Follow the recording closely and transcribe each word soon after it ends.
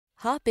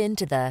Hop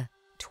into the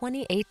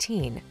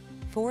 2018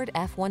 Ford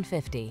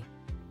F-150.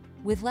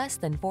 With less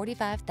than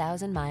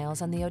 45,000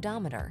 miles on the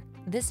odometer,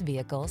 this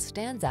vehicle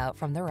stands out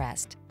from the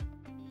rest.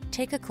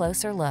 Take a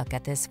closer look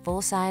at this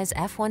full-size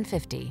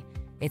F-150.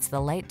 It's the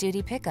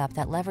light-duty pickup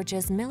that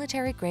leverages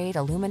military-grade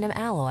aluminum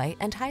alloy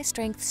and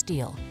high-strength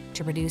steel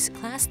to produce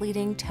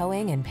class-leading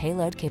towing and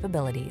payload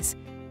capabilities.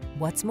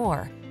 What's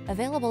more,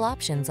 available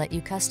options let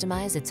you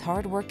customize its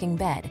hard-working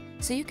bed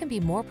so you can be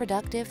more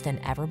productive than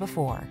ever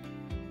before.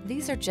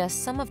 These are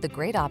just some of the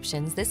great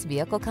options this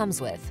vehicle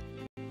comes with: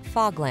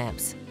 fog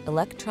lamps,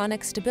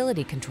 electronic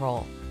stability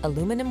control,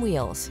 aluminum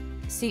wheels,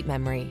 seat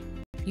memory,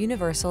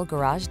 universal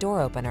garage door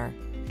opener,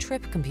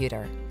 trip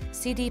computer,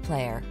 CD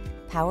player,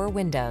 power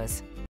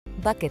windows,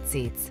 bucket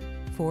seats,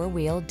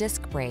 four-wheel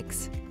disc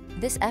brakes.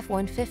 This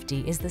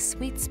F-150 is the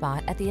sweet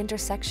spot at the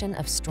intersection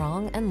of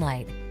strong and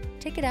light.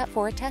 Take it out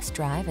for a test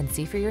drive and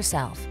see for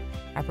yourself.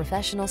 Our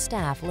professional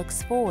staff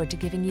looks forward to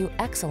giving you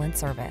excellent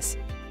service.